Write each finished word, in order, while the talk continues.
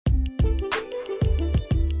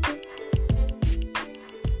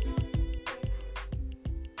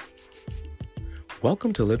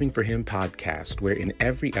Welcome to Living for Him podcast, where in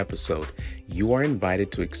every episode, you are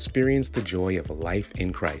invited to experience the joy of a life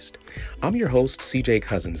in Christ. I'm your host, CJ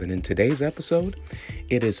Cousins, and in today's episode,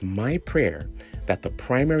 it is my prayer that the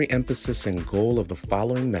primary emphasis and goal of the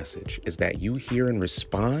following message is that you hear and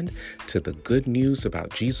respond to the good news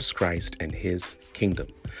about Jesus Christ and His kingdom.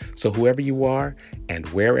 So whoever you are and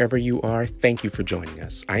wherever you are, thank you for joining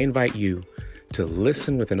us. I invite you to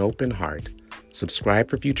listen with an open heart, subscribe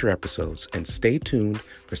for future episodes, and stay tuned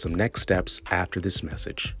for some next steps after this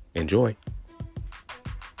message. Enjoy.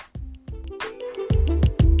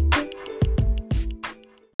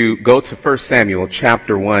 You go to 1 Samuel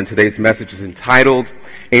chapter 1. Today's message is entitled,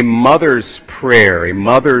 A Mother's Prayer, A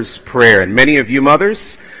Mother's Prayer. And many of you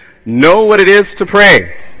mothers know what it is to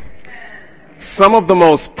pray. Some of the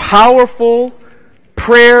most powerful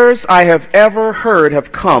prayers I have ever heard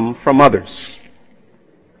have come from mothers.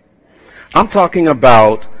 I'm talking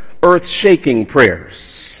about earth-shaking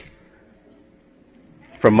prayers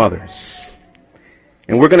from mothers.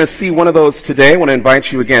 And we're going to see one of those today. I want to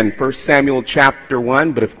invite you again, 1 Samuel chapter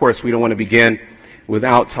 1, but of course we don't want to begin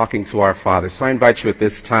without talking to our Father. So I invite you at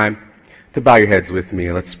this time to bow your heads with me.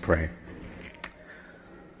 Let's pray.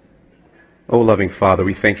 Oh, loving Father,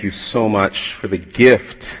 we thank you so much for the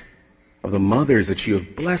gift of the mothers that you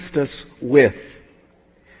have blessed us with,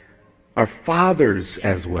 our fathers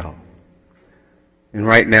as well. And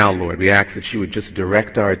right now, Lord, we ask that you would just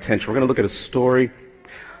direct our attention. We're going to look at a story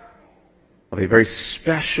of a very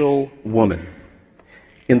special woman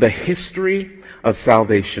in the history of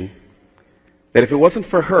salvation. That if it wasn't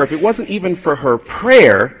for her, if it wasn't even for her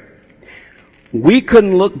prayer, we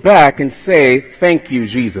couldn't look back and say, thank you,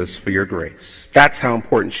 Jesus, for your grace. That's how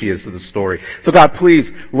important she is to the story. So God,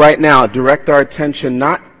 please, right now, direct our attention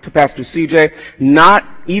not to Pastor CJ, not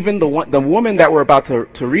even the woman that we're about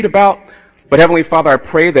to read about, but Heavenly Father, I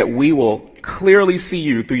pray that we will clearly see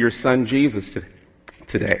you through your Son, Jesus,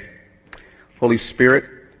 today. Holy Spirit,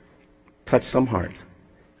 touch some heart,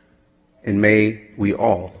 and may we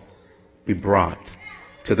all be brought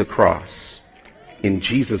to the cross. In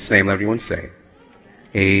Jesus' name, let everyone say,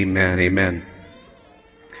 amen, amen.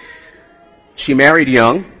 She married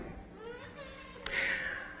young,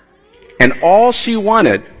 and all she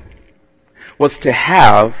wanted was to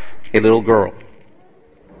have a little girl.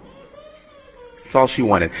 That's all she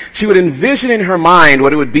wanted. She would envision in her mind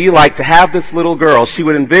what it would be like to have this little girl. She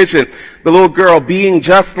would envision the little girl being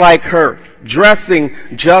just like her, dressing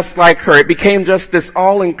just like her. It became just this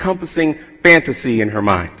all-encompassing fantasy in her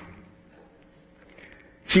mind.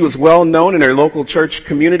 She was well known in her local church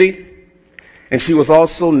community, and she was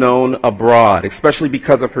also known abroad, especially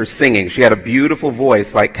because of her singing. She had a beautiful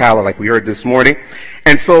voice like Kala, like we heard this morning.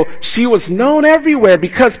 And so she was known everywhere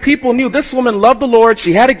because people knew this woman loved the Lord,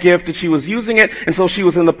 she had a gift, and she was using it, and so she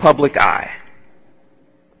was in the public eye.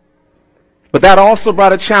 But that also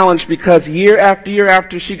brought a challenge because year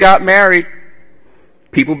after she got married,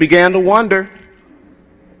 people began to wonder.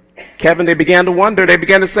 Kevin, they began to wonder. They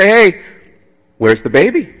began to say, hey, where's the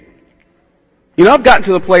baby? You know, I've gotten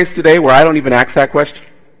to the place today where I don't even ask that question.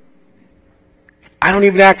 I don't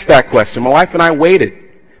even ask that question. My wife and I waited.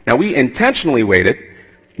 Now, we intentionally waited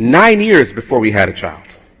 9 years before we had a child.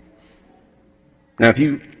 Now, if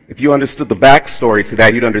you understood the backstory to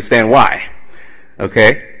that, you'd understand why.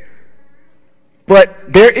 Okay?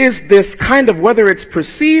 But there is this kind of, whether it's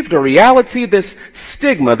perceived or reality, this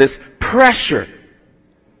stigma, this pressure.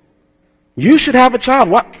 You should have a child.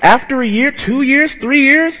 What? After a year, 2 years, 3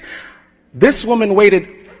 years? This woman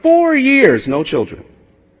waited 4 years, no children.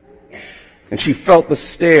 And she felt the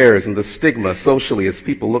stares and the stigma socially as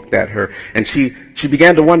people looked at her. And she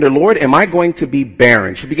began to wonder, Lord, am I going to be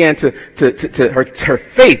barren? She began her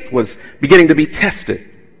faith was beginning to be tested.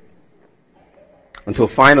 Until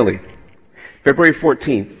finally, February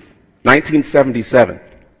 14th, 1977,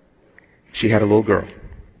 she had a little girl.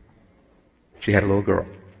 She had a little girl.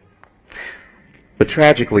 But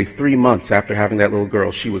tragically, 3 months after having that little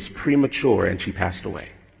girl, she was premature and she passed away.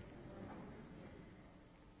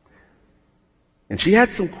 And she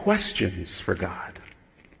had some questions for God.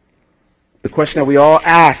 The question that we all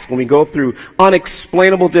ask when we go through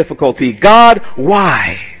unexplainable difficulty, God,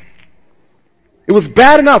 why? It was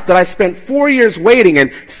bad enough that I spent 4 years waiting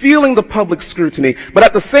and feeling the public scrutiny, but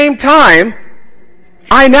at the same time,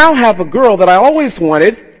 I now have a girl that I always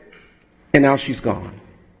wanted, and now she's gone.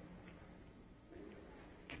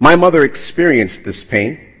 My mother experienced this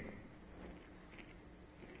pain,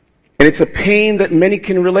 and it's a pain that many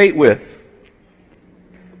can relate with.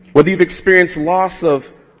 Whether you've experienced loss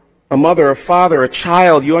of a mother, a father, a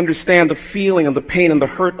child, you understand the feeling of the pain and the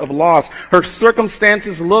hurt of loss. Her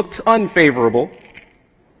circumstances looked unfavorable.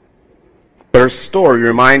 But her story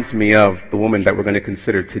reminds me of the woman that we're going to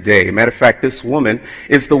consider today. Matter of fact, this woman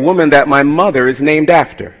is the woman that my mother is named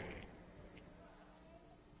after.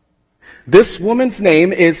 This woman's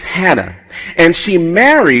name is Hannah, and she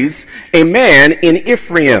marries a man in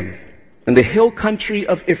Ephraim, in the hill country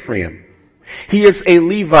of Ephraim. He is a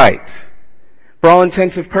Levite. For all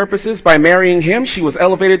intensive purposes, by marrying him, she was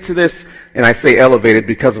elevated to this, and I say elevated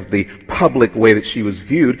because of the public way that she was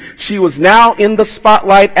viewed. She was now in the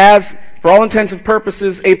spotlight as, for all intensive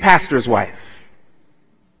purposes, a pastor's wife.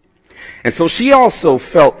 And so she also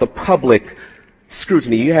felt the public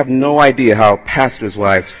scrutiny. You have no idea how pastors'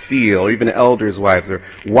 wives feel, or even elders' wives, or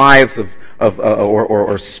wives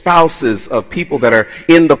or spouses of people that are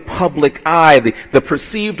in the public eye, the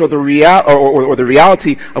perceived or the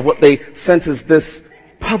reality of what they sense as this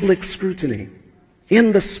public scrutiny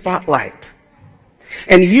in the spotlight.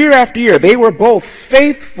 And year after year, they were both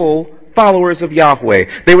faithful followers of Yahweh.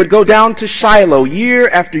 They would go down to Shiloh year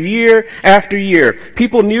after year after year.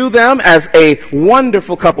 People knew them as a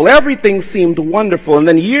wonderful couple. Everything seemed wonderful. And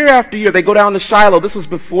then year after year, they go down to Shiloh. This was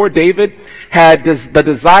before David had the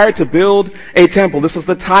desire to build a temple. This was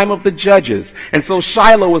the time of the judges. And so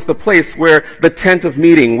Shiloh was the place where the tent of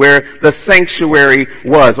meeting, where the sanctuary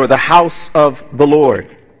was, or the house of the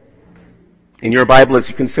Lord. In your Bible, as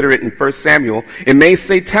you consider it in 1 Samuel, it may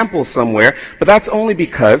say temple somewhere, but that's only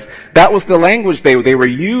because that was the language they were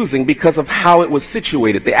using because of how it was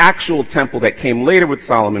situated. The actual temple that came later with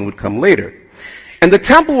Solomon would come later. And the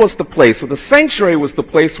temple was the place, or the sanctuary was the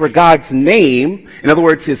place where God's name, in other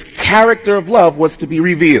words, his character of love, was to be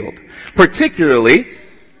revealed. Particularly,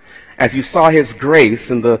 as you saw his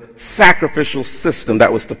grace in the sacrificial system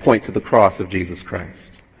that was to point to the cross of Jesus Christ.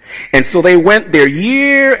 And so they went there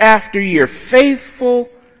year after year, faithfully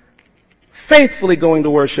going to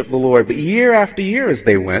worship the Lord. But year after year as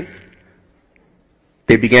they went,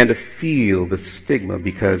 they began to feel the stigma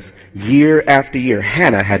because year after year,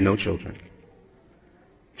 Hannah had no children.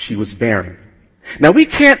 She was barren. Now we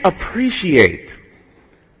can't appreciate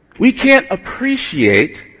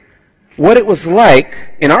what it was like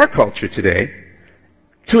in our culture today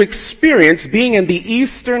to experience being in the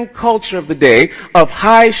Eastern culture of the day of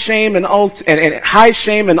high shame and high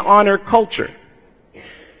shame and honor culture,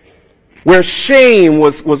 where shame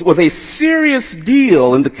was a serious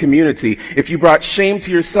deal in the community if you brought shame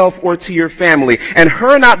to yourself or to your family. And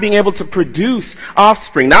her not being able to produce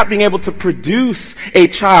offspring, not being able to produce a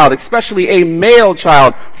child, especially a male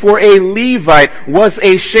child, for a Levite was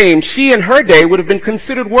a shame. She in her day would have been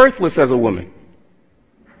considered worthless as a woman.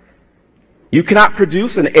 You cannot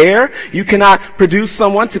produce an heir. You cannot produce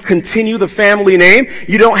someone to continue the family name.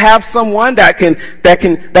 You don't have someone that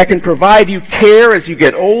can provide you care as you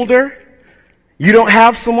get older. You don't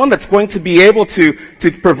have someone that's going to be able to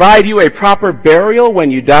provide you a proper burial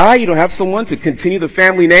when you die. You don't have someone to continue the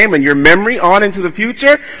family name and your memory on into the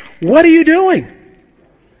future. What are you doing?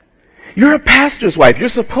 You're a pastor's wife. You're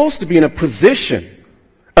supposed to be in a position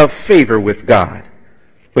of favor with God.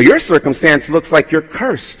 But your circumstance looks like you're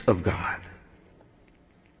cursed of God.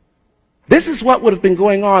 This is what would have been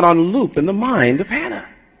going on loop in the mind of Hannah.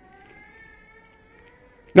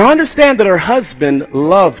 Now understand that her husband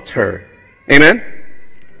loved her. Amen?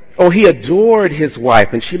 Oh, he adored his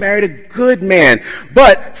wife, and she married a good man.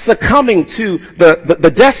 But succumbing to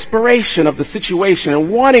the desperation of the situation and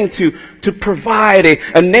wanting to provide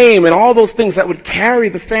a name and all those things that would carry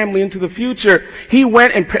the family into the future, he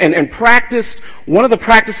went and practiced one of the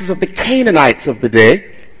practices of the Canaanites of the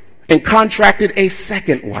day and contracted a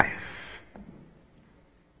second wife.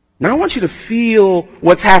 Now I want you to feel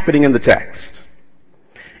what's happening in the text.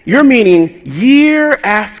 You're meaning year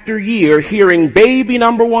after year hearing baby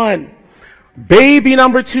number 1, baby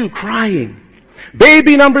number 2 crying,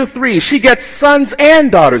 baby number 3, she gets sons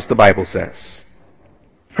and daughters, the Bible says.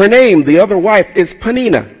 Her name, the other wife, is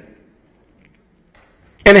Peninnah.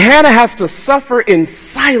 And Hannah has to suffer in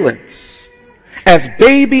silence as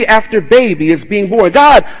baby after baby is being born.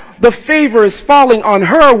 God, the favor is falling on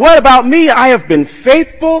her. What about me? I have been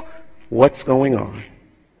faithful. What's going on?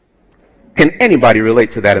 Can anybody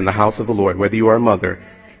relate to that in the house of the Lord, whether you are a mother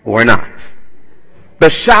or not? The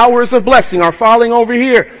showers of blessing are falling over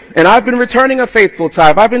here, and I've been returning a faithful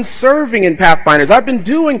tithe. I've been serving in Pathfinders. I've been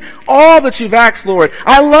doing all that you've asked, Lord.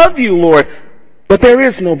 I love you, Lord, but there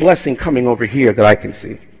is no blessing coming over here that I can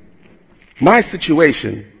see. My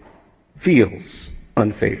situation feels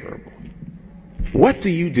unfavorable. What do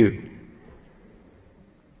you do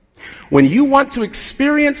when you want to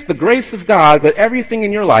experience the grace of God, but everything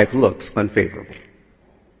in your life looks unfavorable?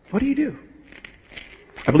 What do you do?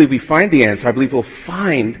 I believe we find the answer. I believe we'll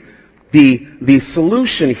find the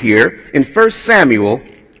solution here in 1 Samuel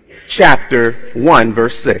chapter 1,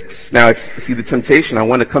 verse 6. Now, see the temptation. I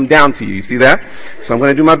want to come down to you. You see that? So I'm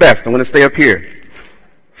going to do my best. I'm going to stay up here.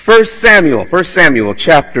 1 Samuel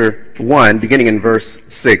chapter 1, beginning in verse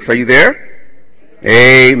 6. Are you there?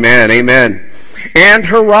 Amen, amen. And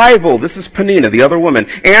her rival, this is Peninnah, the other woman,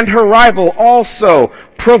 and her rival also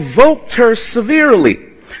provoked her severely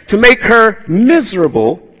to make her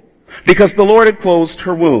miserable because the Lord had closed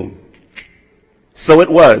her womb. So it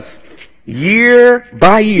was, year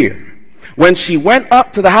by year, when she went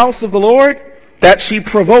up to the house of the Lord, that she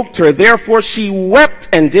provoked her. Therefore she wept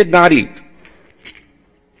and did not eat.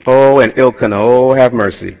 Oh, and Elkanah, oh, have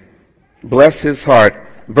mercy. Bless his heart.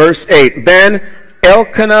 Verse 8, then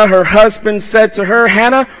Elkanah, her husband, said to her,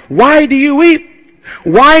 Hannah, why do you weep?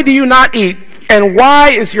 Why do you not eat? And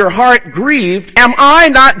why is your heart grieved? Am I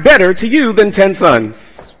not better to you than 10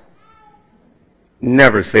 sons?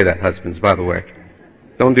 Never say that, husbands, by the way.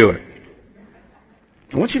 Don't do it.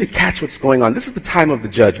 I want you to catch what's going on. This is the time of the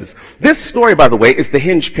judges. This story, by the way, is the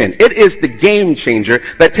hinge pin. It is the game changer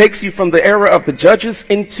that takes you from the era of the judges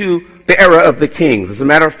into the era of the kings. As a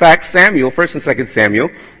matter of fact, Samuel, 1st and 2nd Samuel,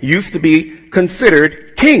 used to be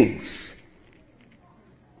considered kings.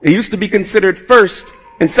 It used to be considered 1st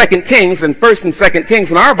and 2nd Kings, and 1st and 2nd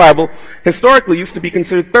Kings in our Bible historically used to be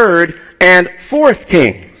considered 3rd and 4th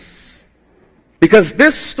Kings. Because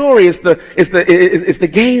this story is the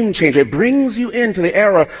game changer. It brings you into the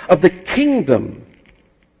era of the kingdom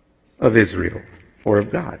of Israel, or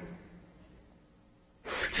of God.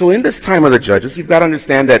 So in this time of the judges, you've got to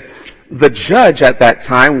understand that the judge at that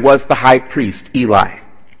time was the high priest, Eli.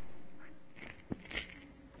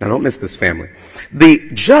 Now don't miss this, family. The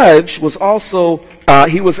judge was also,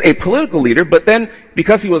 he was a political leader, but then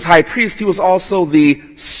because he was high priest, he was also the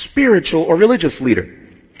spiritual or religious leader.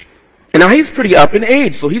 And now he's pretty up in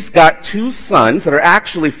age, so he's got 2 sons that are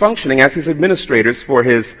actually functioning as his administrators for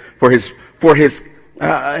his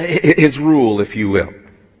rule, if you will.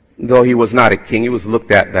 Though he was not a king, he was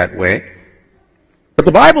looked at that way. But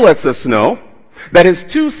the Bible lets us know that his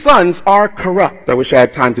 2 sons are corrupt. I wish I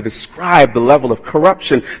had time to describe the level of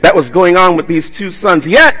corruption that was going on with these 2 sons.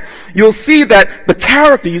 Yet, you'll see that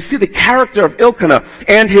you see the character of Elkanah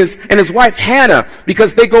and his wife Hannah,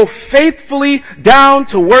 because they go faithfully down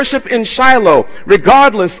to worship in Shiloh,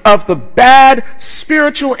 regardless of the bad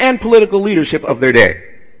spiritual and political leadership of their day.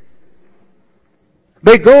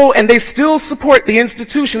 They go and they still support the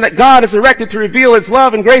institution that God has erected to reveal his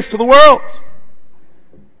love and grace to the world.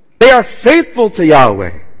 They are faithful to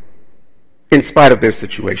Yahweh in spite of their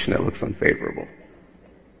situation that looks unfavorable.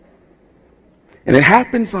 And it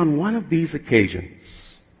happens on one of these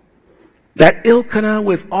occasions that Elkanah,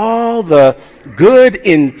 with all the good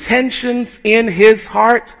intentions in his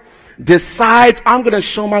heart, decides, I'm going to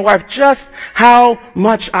show my wife just how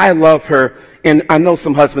much I love her. And I know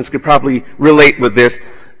some husbands could probably relate with this.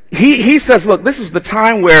 He says, look, this is the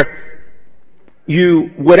time where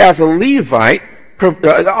you would, as a Levite,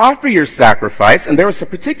 offer your sacrifice, and there was a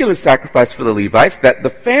particular sacrifice for the Levites that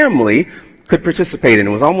the family could participate in.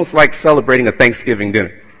 It was almost like celebrating a Thanksgiving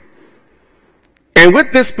dinner. And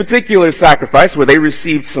with this particular sacrifice, where they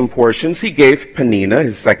received some portions, he gave Peninnah,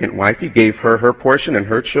 his second wife, he gave her her portion and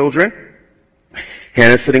her children.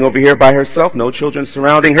 Hannah sitting over here by herself, no children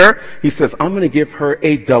surrounding her. He says, I'm going to give her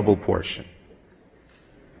a double portion.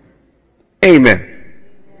 Amen.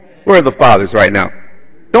 Where are the fathers right now?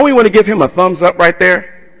 Don't we want to give him a thumbs up right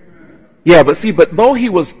there? Yeah, but though he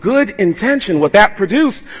was good intention, what that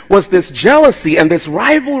produced was this jealousy and this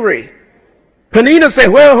rivalry. Peninnah said,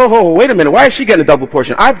 well, wait a minute, why is she getting a double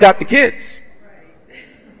portion? I've got the kids.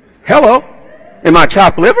 Hello? Am I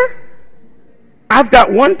chopped liver? I've got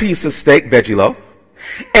 1 piece of steak, veggie loaf,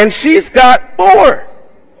 and she's got 4.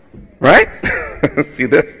 Right? See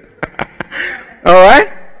this? All right?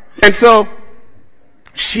 And so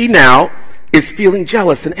she now is feeling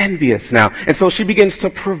jealous and envious now. And so she begins to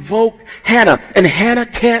provoke Hannah, and Hannah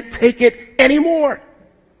can't take it anymore.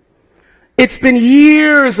 It's been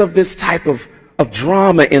years of this type of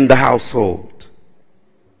drama in the household.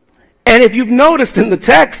 And if you've noticed in the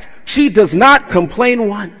text, she does not complain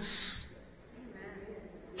once.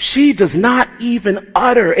 She does not even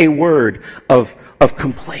utter a word of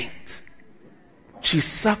complaint. She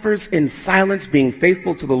suffers in silence, being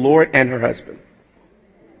faithful to the Lord and her husband.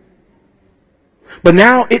 But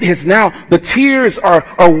now the tears are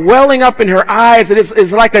welling up in her eyes. It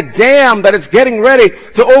is like a dam that is getting ready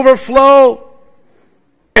to overflow.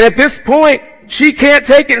 And at this point, she can't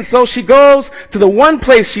take it. And so she goes to the one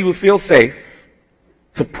place she would feel safe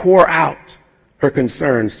to pour out her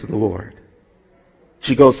concerns to the Lord.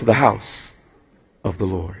 She goes to the house of the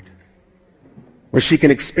Lord, where she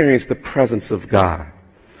can experience the presence of God,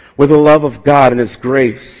 where the love of God and His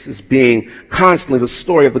grace is being constantly, the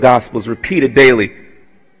story of the gospel is repeated daily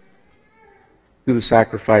through the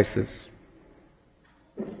sacrifices.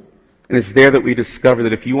 And it's there that we discover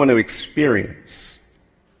that if you want to experience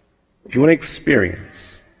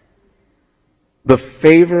the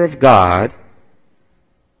favor of God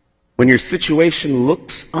when your situation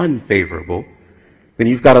looks unfavorable, then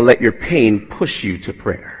you've got to let your pain push you to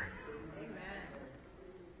prayer.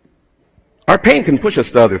 Our pain can push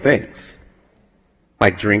us to other things,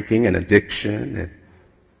 like drinking and addiction and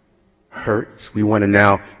hurt. We want to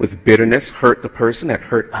now, with bitterness, hurt the person that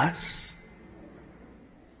hurt us.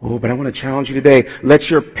 Oh, but I want to challenge you today. Let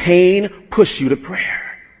your pain push you to prayer.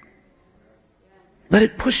 Let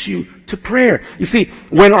it push you to prayer. You see,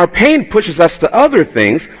 when our pain pushes us to other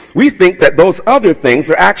things, we think that those other things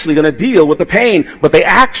are actually going to deal with the pain, but they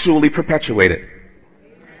actually perpetuate it.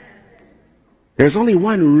 There's only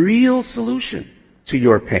one real solution to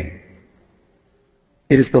your pain.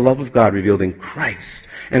 It is the love of God revealed in Christ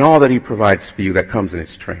and all that He provides for you that comes in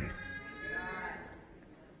its train.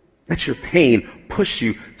 Let your pain push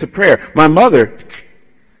you to prayer. My mother,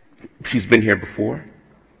 she's been here before.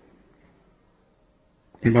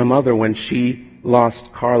 And my mother, when she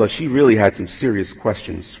lost Carla, she really had some serious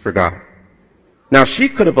questions for God. Now, she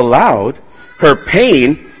could have allowed her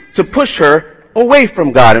pain to push her away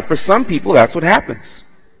from God. And for some people, that's what happens.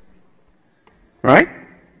 Right?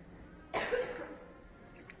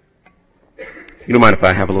 You don't mind if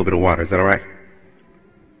I have a little bit of water, is that all right?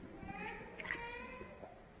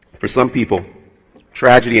 For some people,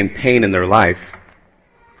 tragedy and pain in their life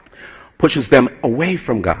pushes them away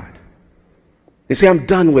from God. They say, I'm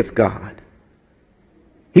done with God.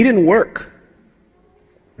 He didn't work.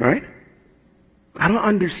 Right? I don't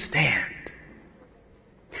understand.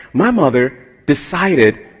 My mother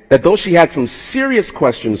decided that though she had some serious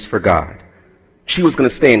questions for God, she was going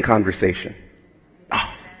to stay in conversation.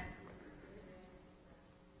 Oh.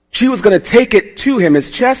 She was going to take it to Him.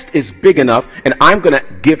 His chest is big enough, and I'm going to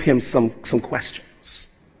give Him some questions.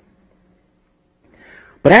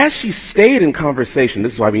 But as she stayed in conversation,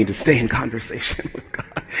 this is why we need to stay in conversation with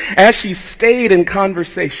God. As she stayed in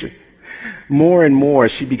conversation, more and more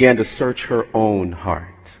she began to search her own heart.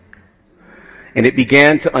 And it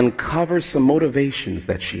began to uncover some motivations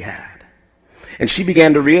that she had. And she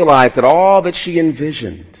began to realize that all that she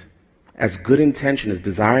envisioned as good intention, as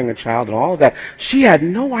desiring a child and all of that, she had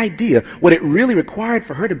no idea what it really required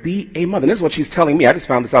for her to be a mother. And this is what she's telling me. I just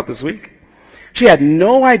found this out this week. She had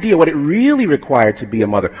no idea what it really required to be a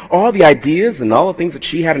mother. All the ideas and all the things that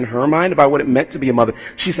she had in her mind about what it meant to be a mother,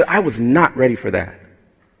 she said, I was not ready for that.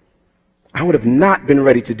 I would have not been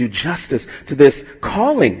ready to do justice to this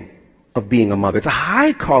calling of being a mother. It's a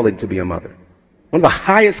high calling to be a mother. One of the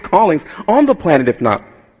highest callings on the planet, if not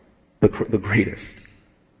the greatest.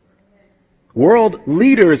 World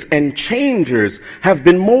leaders and changers have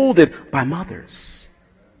been molded by mothers.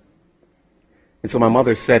 And so my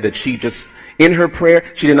mother said that she just, in her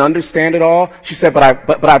prayer, she didn't understand it all. She said,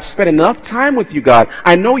 but I've spent enough time with you, God.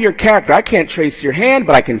 I know your character. I can't trace your hand,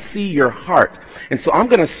 but I can see your heart. And so I'm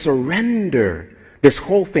going to surrender this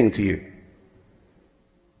whole thing to you.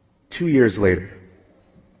 2 years later,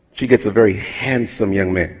 she gets a very handsome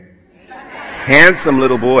young man. Handsome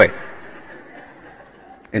little boy.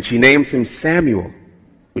 And she names him Samuel,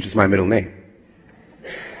 which is my middle name.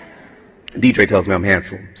 DJ tells me I'm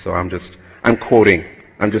handsome, so I'm just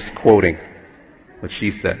quoting what she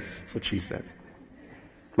says. That's what she says.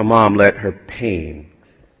 My mom let her pain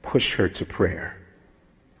push her to prayer.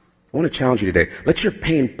 I want to challenge you today. Let your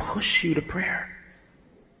pain push you to prayer.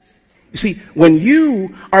 You see, when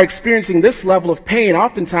you are experiencing this level of pain,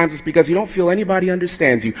 oftentimes it's because you don't feel anybody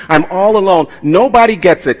understands you. I'm all alone. Nobody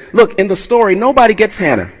gets it. Look, in the story, nobody gets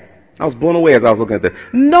Hannah. I was blown away as I was looking at this.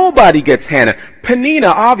 Nobody gets Hannah. Penina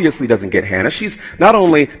obviously doesn't get Hannah. She's not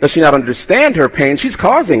only does she not understand her pain, she's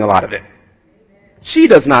causing a lot of it. She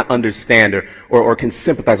does not understand or can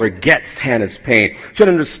sympathize or gets Hannah's pain. She doesn't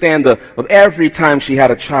understand every time she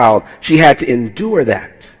had a child, she had to endure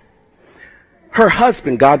that. Her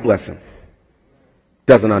husband, God bless him,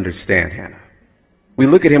 doesn't understand Hannah. We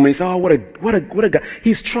look at him and he says, oh, what a guy.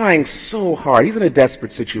 He's trying so hard. He's in a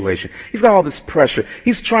desperate situation. He's got all this pressure.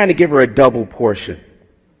 He's trying to give her a double portion.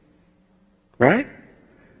 Right?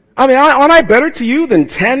 I mean, aren't I better to you than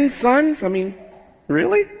 10 sons? I mean,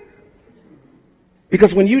 really?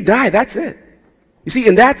 Because when you die, that's it. You see,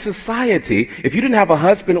 in that society, if you didn't have a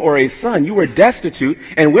husband or a son, you were destitute,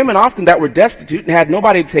 and women often that were destitute and had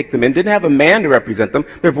nobody to take them in, didn't have a man to represent them,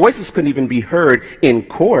 their voices couldn't even be heard in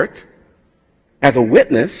court as a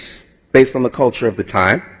witness based on the culture of the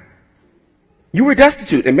time. You were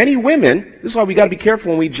destitute. And many women, this is why we got to be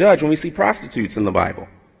careful when we judge, when we see prostitutes in the Bible.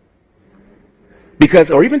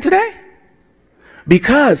 Or even today.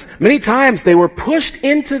 Because many times they were pushed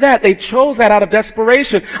into that. They chose that out of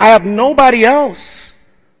desperation. I have nobody else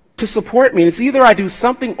to support me. It's either I do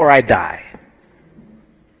something or I die.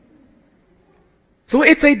 So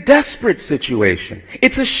it's a desperate situation.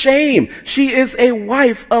 It's a shame. She is a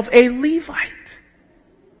wife of a Levite.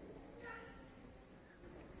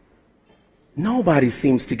 Nobody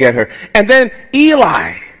seems to get her. And then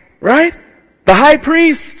Eli, right? The high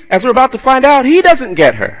priest, as we're about to find out, he doesn't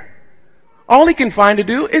get her. All he can find to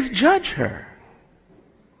do is judge her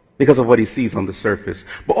because of what he sees on the surface.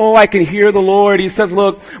 But I can hear the Lord. He says,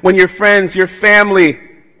 look, when your friends, your family,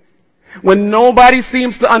 when nobody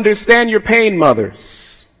seems to understand your pain,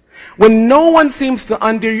 mothers, when no one seems to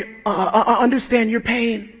understand your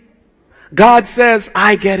pain, God says,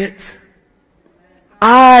 I get it.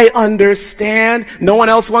 I understand. No one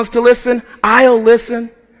else wants to listen. I'll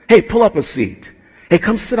listen. Hey, pull up a seat. Hey,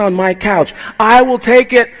 come sit on my couch. I will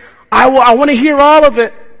take it. I want to hear all of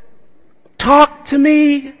it. Talk to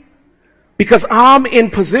me. Because I'm in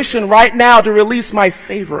position right now to release my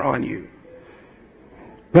favor on you.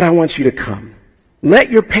 But I want you to come. Let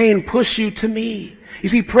your pain push you to me. You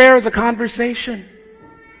see, prayer is a conversation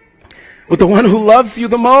with the one who loves you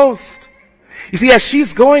the most. You see, as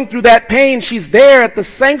she's going through that pain, she's there at the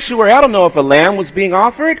sanctuary. I don't know if a lamb was being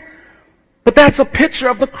offered, but that's a picture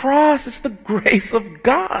of the cross. It's the grace of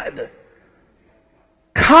God.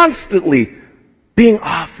 Constantly being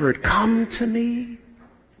offered. Come to me,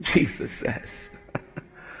 Jesus says.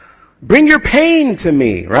 Bring your pain to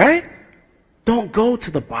me, right? Don't go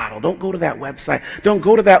to the bottle. Don't go to that website. Don't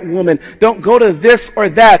go to that woman. Don't go to this or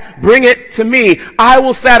that. Bring it to me. I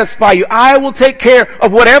will satisfy you. I will take care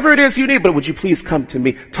of whatever it is you need. But would you please come to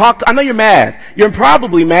me? I know you're mad. You're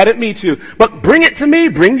probably mad at me too. But bring it to me.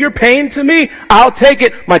 Bring your pain to me. I'll take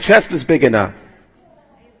it. My chest is big enough.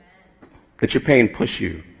 Let your pain push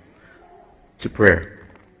you to prayer.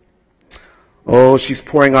 Oh, she's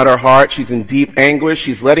pouring out her heart. She's in deep anguish.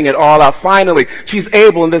 She's letting it all out. Finally, she's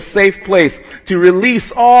able in this safe place to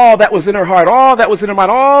release all that was in her heart, all that was in her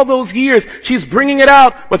mind, all those years. She's bringing it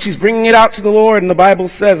out, but she's bringing it out to the Lord. And the Bible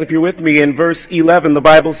says, if you're with me, in verse 11, the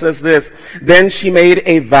Bible says this, then she made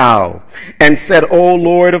a vow and said, O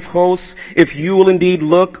Lord of hosts, if you will indeed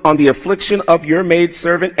look on the affliction of your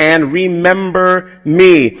maidservant and remember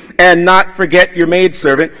me and not forget your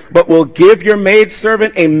maidservant, but will give your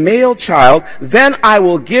maidservant a male child, then I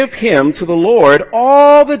will give him to the Lord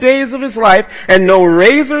all the days of his life, and no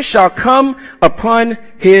razor shall come upon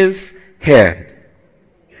his head.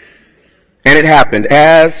 And it happened,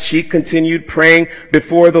 as she continued praying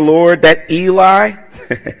before the Lord, that Eli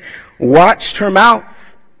watched her mouth.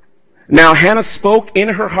 Now Hannah spoke in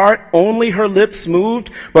her heart, only her lips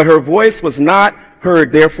moved, but her voice was not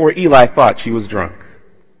heard. Therefore Eli thought she was drunk.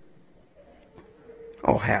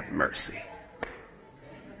 Oh, have mercy.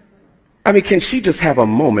 I mean, can she just have a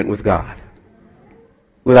moment with God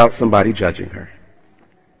without somebody judging her?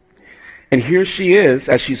 And here she is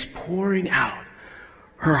as she's pouring out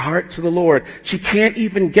her heart to the Lord. She can't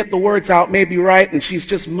even get the words out maybe right, and she's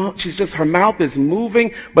just her mouth is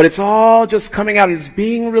moving, but it's all just coming out. It's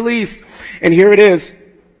being released. And here it is.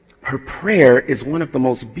 Her prayer is one of the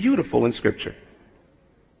most beautiful in Scripture.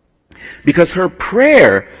 Because her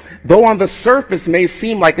prayer, though on the surface may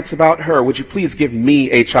seem like it's about her, would you please give me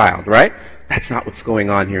a child, right? That's not what's going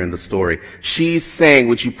on here in the story. She's saying,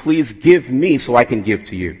 would you please give me so I can give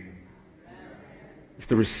to you? It's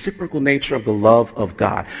the reciprocal nature of the love of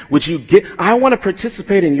God. Would you I want to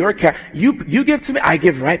participate in your you give to me, I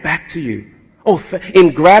give right back to you. Oh,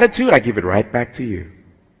 in gratitude, I give it right back to you.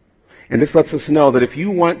 And this lets us know that if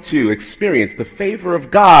you want to experience the favor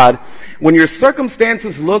of God, when your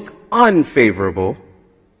circumstances look unfavorable,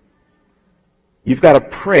 you've got to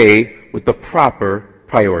pray with the proper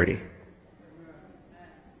priority.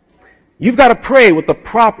 You've got to pray with the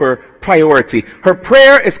proper priority. Her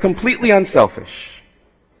prayer is completely unselfish.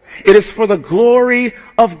 It is for the glory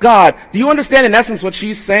of God. Do you understand in essence what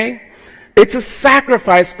she's saying? It's a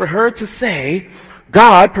sacrifice for her to say,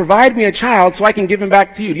 God, provide me a child so I can give him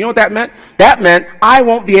back to you. Do you know what that meant? That meant I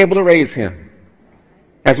won't be able to raise him.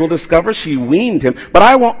 As we'll discover, she weaned him, but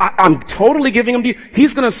I'm totally giving him to you.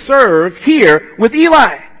 He's going to serve here with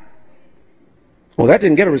Eli. Well, that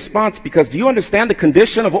didn't get a response because do you understand the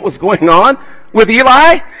condition of what was going on with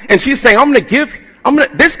Eli? And she's saying,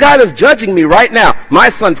 this guy that's judging me right now, my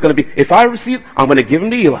son's going to be, if I receive, I'm going to give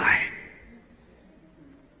him to Eli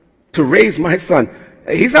to raise my son.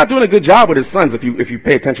 He's not doing a good job with his sons if you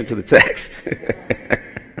pay attention to the text.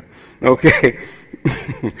 Okay.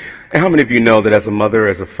 And how many of you know that as a mother,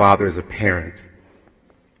 as a father, as a parent,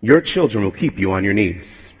 your children will keep you on your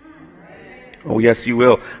knees? Oh, yes, you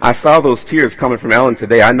will. I saw those tears coming from Ellen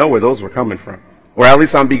today. I know where those were coming from. Or at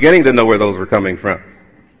least I'm beginning to know where those were coming from.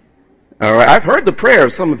 All right. I've heard the prayer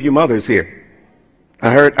of some of you mothers here.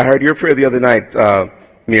 I heard your prayer the other night,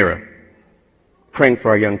 Mira, praying for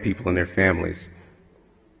our young people and their families.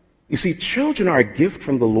 You see, children are a gift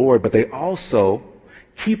from the Lord, but they also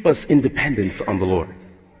keep us independent on the Lord.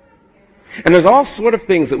 And there's all sort of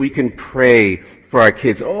things that we can pray for our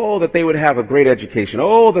kids. Oh, that they would have a great education.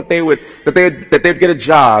 Oh, that they'd get a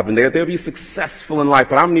job and they'd be successful in life.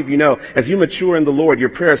 But how many of you know, as you mature in the Lord, your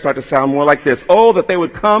prayers start to sound more like this? Oh, that they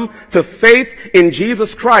would come to faith in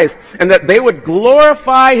Jesus Christ and that they would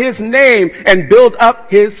glorify His name and build up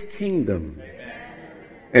His kingdom. Amen.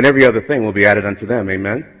 And every other thing will be added unto them.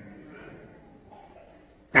 Amen.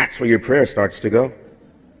 That's where your prayer starts to go.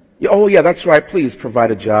 Oh, yeah, that's right. Please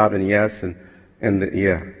provide a job, and yes,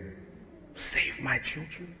 yeah. Save my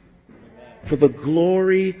children for the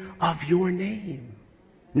glory of your name.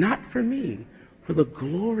 Not for me, for the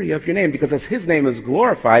glory of your name. Because as His name is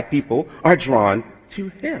glorified, people are drawn to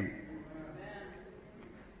Him.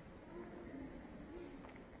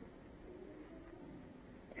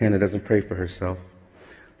 Hannah doesn't pray for herself.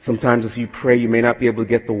 Sometimes as you pray, you may not be able to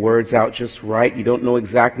get the words out just right. You don't know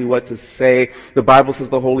exactly what to say. The Bible says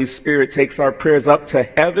the Holy Spirit takes our prayers up to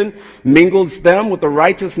heaven, mingles them with the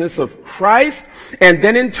righteousness of Christ, and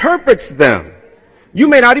then interprets them. You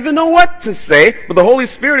may not even know what to say, but the Holy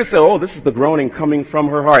Spirit has said, oh, this is the groaning coming from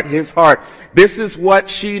her heart, His heart. This is what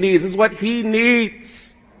she needs. This is what he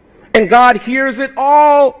needs. And God hears it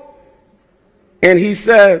all. And He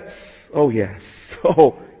says, oh, yes.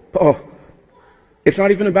 Oh. It's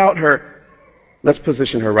not even about her. Let's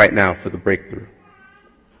position her right now for the breakthrough.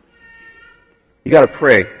 You got to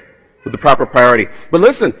pray with the proper priority. But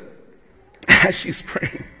listen, as she's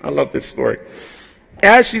praying, I love this story.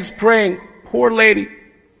 As she's praying, poor lady,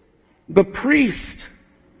 the priest,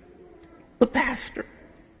 the pastor,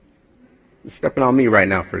 you're stepping on me right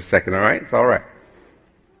now for a second, all right? It's all right.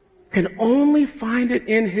 Can only find it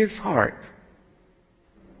in his heart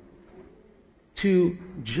to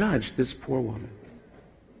judge this poor woman.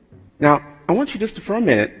 Now, I want you just to, for a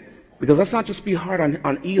minute, because let's not just be hard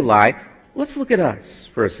on Eli, let's look at us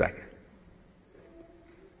for a second.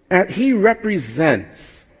 And he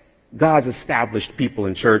represents God's established people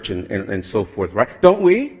in church and so forth, right? Don't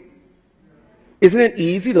we? Isn't it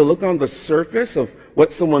easy to look on the surface of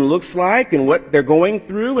what someone looks like and what they're going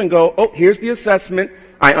through and go, oh, here's the assessment.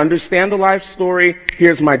 I understand the life story.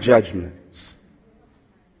 Here's my judgment.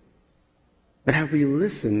 But have we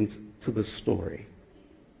listened to the story?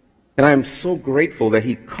 And I am so grateful that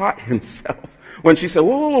he caught himself when she said,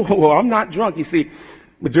 whoa, I'm not drunk. You see,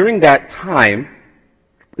 during that time,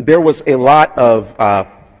 there was a lot of,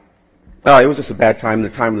 it was just a bad time, the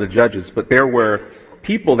time of the judges, but there were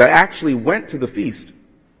people that actually went to the feast.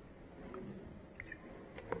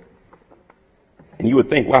 And you would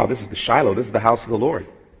think, wow, this is the Shiloh, this is the house of the Lord.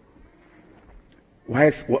 Why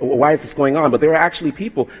is this going on? But there are actually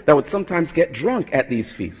people that would sometimes get drunk at these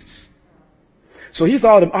feasts. So he's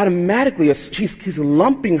automatically, he's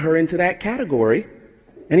lumping her into that category.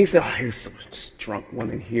 And he said, oh, here's some drunk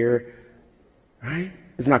woman here. Right?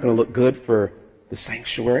 It's not going to look good for the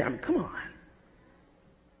sanctuary. I mean, come on.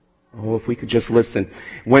 Oh, if we could just listen.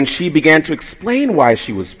 When she began to explain why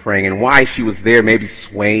she was praying and why she was there, maybe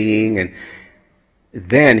swaying, and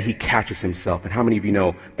then he catches himself. And how many of you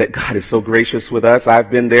know that God is so gracious with us? I've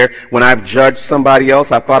been there when I've judged somebody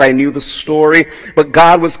else. I thought I knew the story, but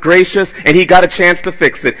God was gracious and He got a chance to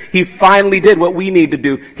fix it. He finally did what we need to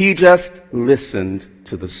do. He just listened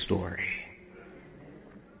to the story.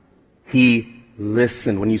 He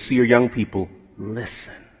listened. When you see your young people,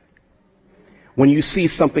 listen. When you see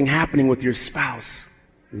something happening with your spouse,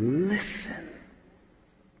 listen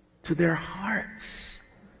to their hearts.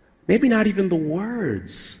 Maybe not even the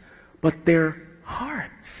words, but their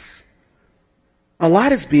hearts. A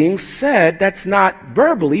lot is being said that's not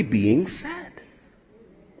verbally being said.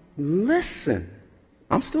 Listen.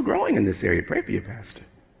 I'm still growing in this area. Pray for you, Pastor.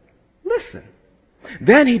 Listen.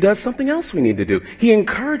 Then he does something else we need to do. He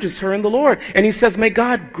encourages her in the Lord, and he says, may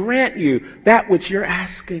God grant you that which you're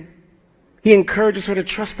asking. He encourages her to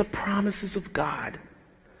trust the promises of God.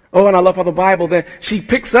 Oh, and I love how the Bible then, she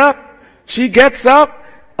picks up, she gets up.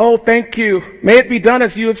 Oh, thank you. May it be done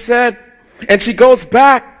as you have said. And she goes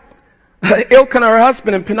back. Elkanah, her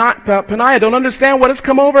husband, and Peninnah don't understand what has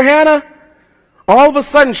come over Hannah. All of a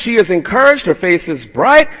sudden, she is encouraged. Her face is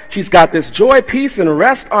bright. She's got this joy, peace, and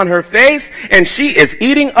rest on her face. And she is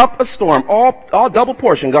eating up a storm. All double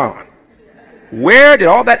portion gone. Where did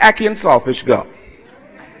all that ackee and saltfish go?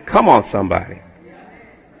 Come on, somebody.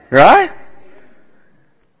 Right?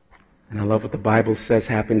 And I love what the Bible says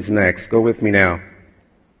happens next. Go with me now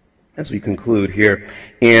as we conclude here.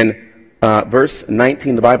 In verse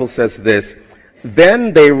 19, the Bible says this,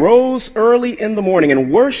 "Then they rose early in the morning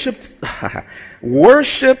and worshipped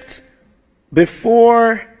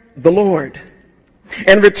before the Lord,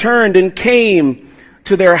 and returned and came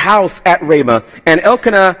to their house at Ramah. And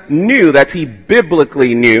Elkanah knew," that he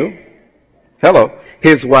biblically knew,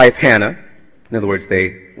 his wife Hannah. In other words,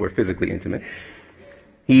 they were physically intimate.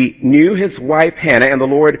 He knew his wife Hannah, and the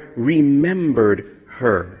Lord remembered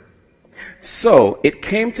her. So it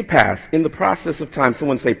came to pass in the process of time,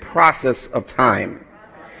 someone say process of time.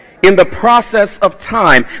 In the process of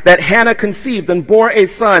time that Hannah conceived and bore a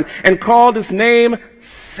son and called his name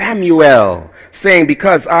Samuel, saying,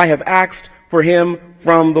 "Because I have asked for him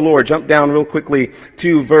from the Lord." Jump down real quickly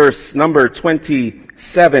to verse number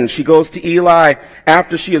 27. She goes to Eli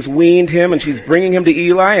after she has weaned him, and she's bringing him to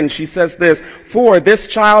Eli, and she says this, "For this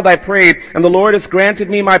child I prayed, and the Lord has granted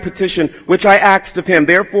me my petition, which I asked of him.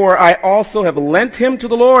 Therefore I also have lent him to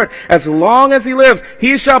the Lord. As long as he lives,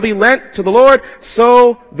 he shall be lent to the Lord."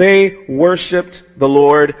 So they worshiped the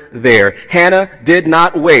Lord there. Hannah did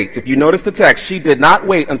not wait. If you notice the text, she did not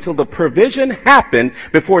wait until the provision happened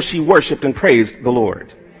before she worshiped and praised the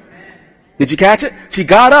Lord. Did you catch it? She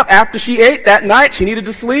got up after she ate that night. She needed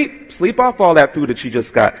to sleep off all that food that she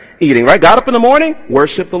just got eating, right? Got up in the morning,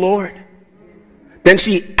 worshiped the Lord. Then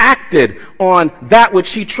she acted on that which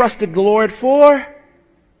she trusted the Lord for.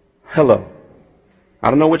 Hello. I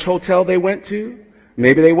don't know which hotel they went to.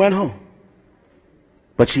 Maybe they went home.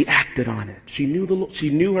 But she acted on it. She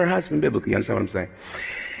knew her husband biblically. You understand what I'm saying?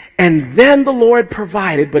 And then the Lord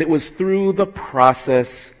provided, but it was through the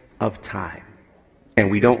process of time. And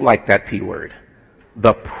we don't like that P word.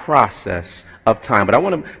 The process of time.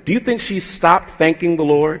 But do you think she stopped thanking the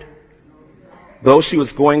Lord? Though she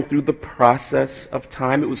was going through the process of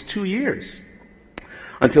time, it was 2 years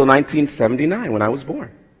until 1979 when I was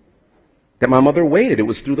born that my mother waited. It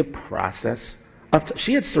was through the process of time.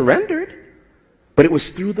 She had surrendered, but it was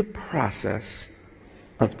through the process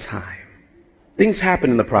of time. Things happen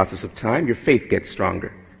in the process of time. Your faith gets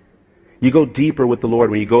stronger. You go deeper with the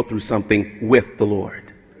Lord when you go through something with the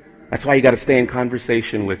Lord. That's why you got to stay in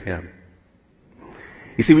conversation with him.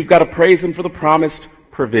 You see, we've got to praise him for the promised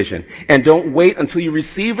provision. And don't wait until you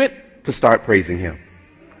receive it to start praising him.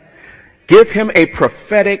 Give him a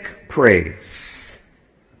prophetic praise.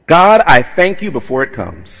 God, I thank you before it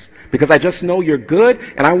comes, because I just know you're good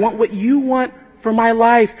and I want what you want for my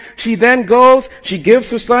life. She then goes, she gives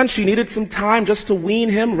her son. She needed some time just to wean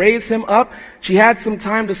him, raise him up. She had some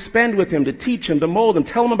time to spend with him, to teach him, to mold him,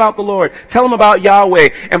 tell him about the Lord, tell him about Yahweh.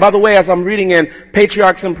 And by the way, as I'm reading in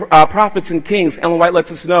Patriarchs and Prophets and Kings, Ellen White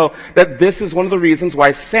lets us know that this is one of the reasons why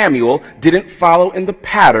Samuel didn't follow in the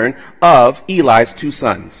pattern of Eli's 2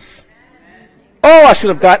 sons. Oh, I should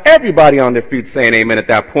have got everybody on their feet saying amen at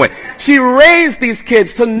that point. She raised these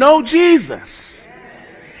kids to know Jesus.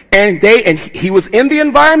 And he was in the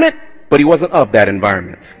environment, but he wasn't of that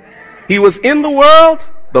environment. He was in the world,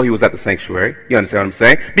 though he was at the sanctuary. You understand what I'm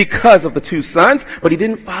saying? Because of the 2 sons, but he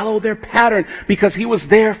didn't follow their pattern because he was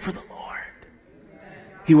there for the Lord.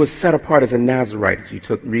 He was set apart as a Nazarite. As you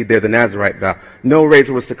read there, the Nazarite vow. No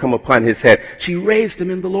razor was to come upon his head. She raised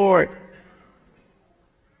him in the Lord.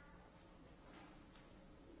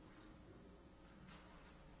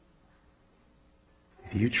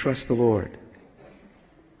 If you trust the Lord,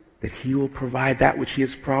 that he will provide that which he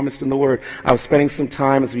has promised in the word. I was spending some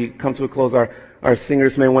time, as we come to a close, our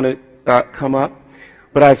singers may want to come up.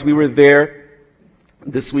 But as we were there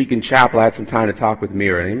this week in chapel, I had some time to talk with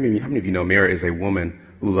Mira. And how many of you know Mira is a woman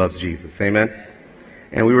who loves Jesus? Amen?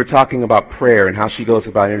 And we were talking about prayer and how she goes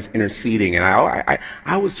about interceding. And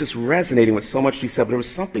I was just resonating with so much she said, but there was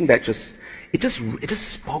something that it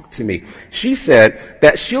just spoke to me. She said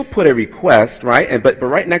that she'll put a request, right? But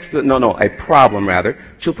right next to it, a problem rather.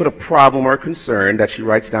 She'll put a problem or a concern that she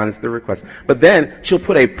writes down as the request. But then she'll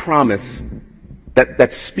put a promise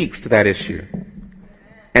that speaks to that issue.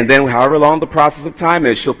 And then however long the process of time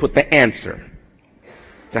is, she'll put the answer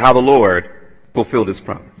to how the Lord fulfilled his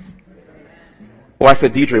promise. Well, I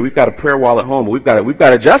said, Deidre, we've got a prayer wall at home, but we've got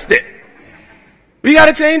to adjust it. We got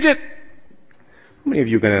to change it. How many of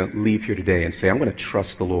you are going to leave here today and say, I'm going to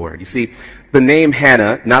trust the Lord? You see, the name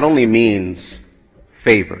Hannah not only means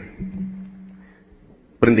favor,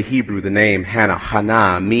 but in the Hebrew, the name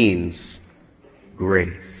Hannah means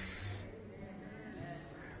grace.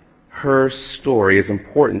 Her story is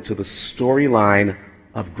important to the storyline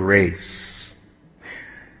of grace.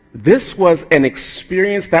 This was an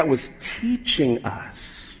experience that was teaching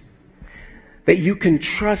us that you can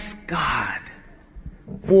trust God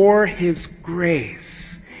for his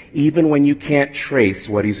grace, even when you can't trace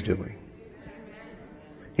what he's doing.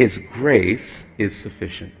 His grace is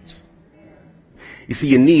sufficient. You see,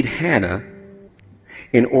 you need Hannah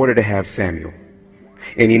in order to have Samuel.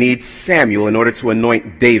 And you need Samuel in order to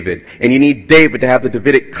anoint David. And you need David to have the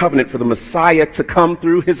Davidic covenant for the Messiah to come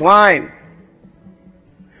through his line.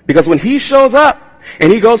 Because when he shows up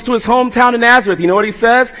and he goes to his hometown in Nazareth, you know what he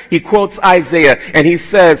says? He quotes Isaiah and he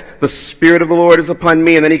says, "The Spirit of the Lord is upon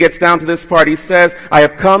me." And then he gets down to this part. He says, "I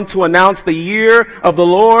have come to announce the year of the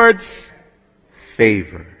Lord's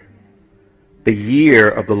favor." The year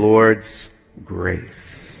of the Lord's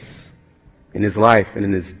grace. In his life and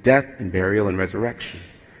in his death and burial and resurrection,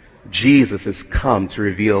 Jesus has come to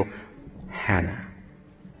reveal Hannah.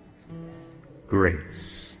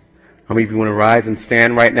 Grace. How many of you want to rise and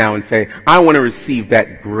stand right now and say, "I want to receive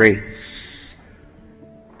that grace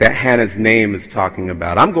that Hannah's name is talking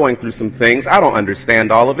about"? I'm going through some things. I don't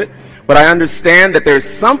understand all of it, but I understand that there's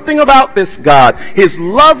something about this God, his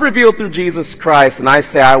love revealed through Jesus Christ, and I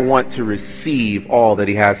say I want to receive all that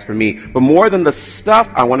he has for me. But more than the stuff,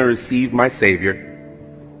 I want to receive my Savior.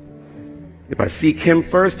 If I seek him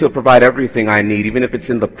first, he'll provide everything I need, even if it's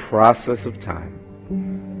in the process of time.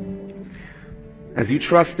 As you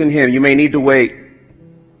trust in him, you may need to wait.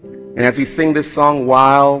 And as we sing this song,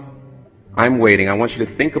 "While I'm Waiting," I want you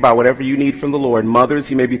to think about whatever you need from the Lord.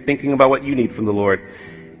 Mothers, you may be thinking about what you need from the Lord.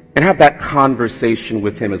 And have that conversation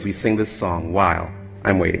with him as we sing this song, "While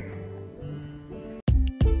I'm Waiting."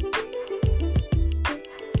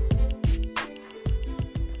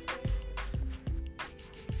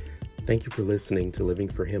 Thank you for listening to Living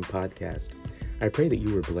for Him podcast. I pray that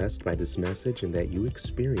you were blessed by this message and that you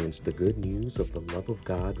experienced the good news of the love of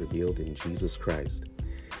God revealed in Jesus Christ.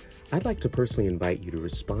 I'd like to personally invite you to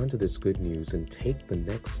respond to this good news and take the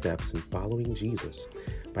next steps in following Jesus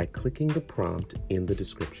by clicking the prompt in the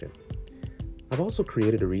description. I've also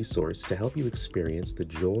created a resource to help you experience the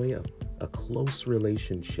joy of a close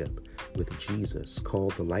relationship with Jesus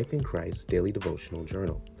called the Life in Christ Daily Devotional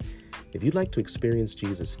Journal. If you'd like to experience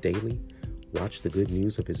Jesus daily, watch the good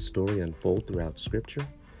news of his story unfold throughout Scripture,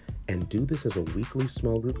 and do this as a weekly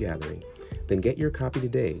small group gathering, then get your copy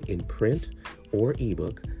today in print or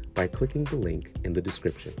ebook by clicking the link in the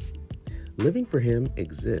description. Living for Him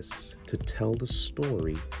exists to tell the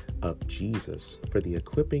story of Jesus for the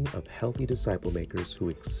equipping of healthy disciple makers who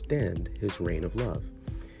extend his reign of love.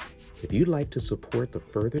 If you'd like to support the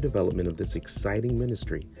further development of this exciting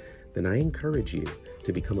ministry, then I encourage you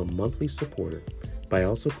to become a monthly supporter by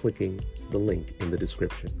also clicking the link in the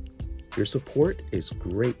description. Your support is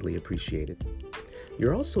greatly appreciated.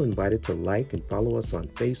 You're also invited to like and follow us on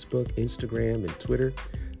Facebook, Instagram, and Twitter,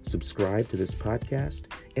 subscribe to this podcast,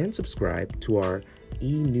 and subscribe to our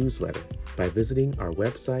e-newsletter by visiting our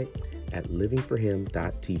website at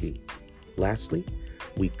livingforhim.tv. Lastly,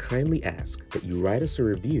 we kindly ask that you write us a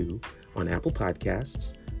review on Apple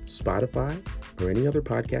Podcasts, Spotify, or any other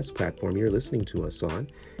podcast platform you're listening to us on,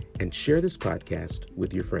 and share this podcast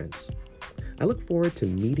with your friends. I look forward to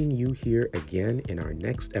meeting you here again in our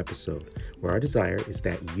next episode, where our desire is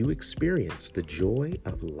that you experience the joy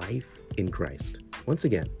of life in Christ. Once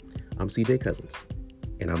again, I'm CJ Cousins,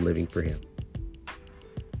 and I'm living for Him.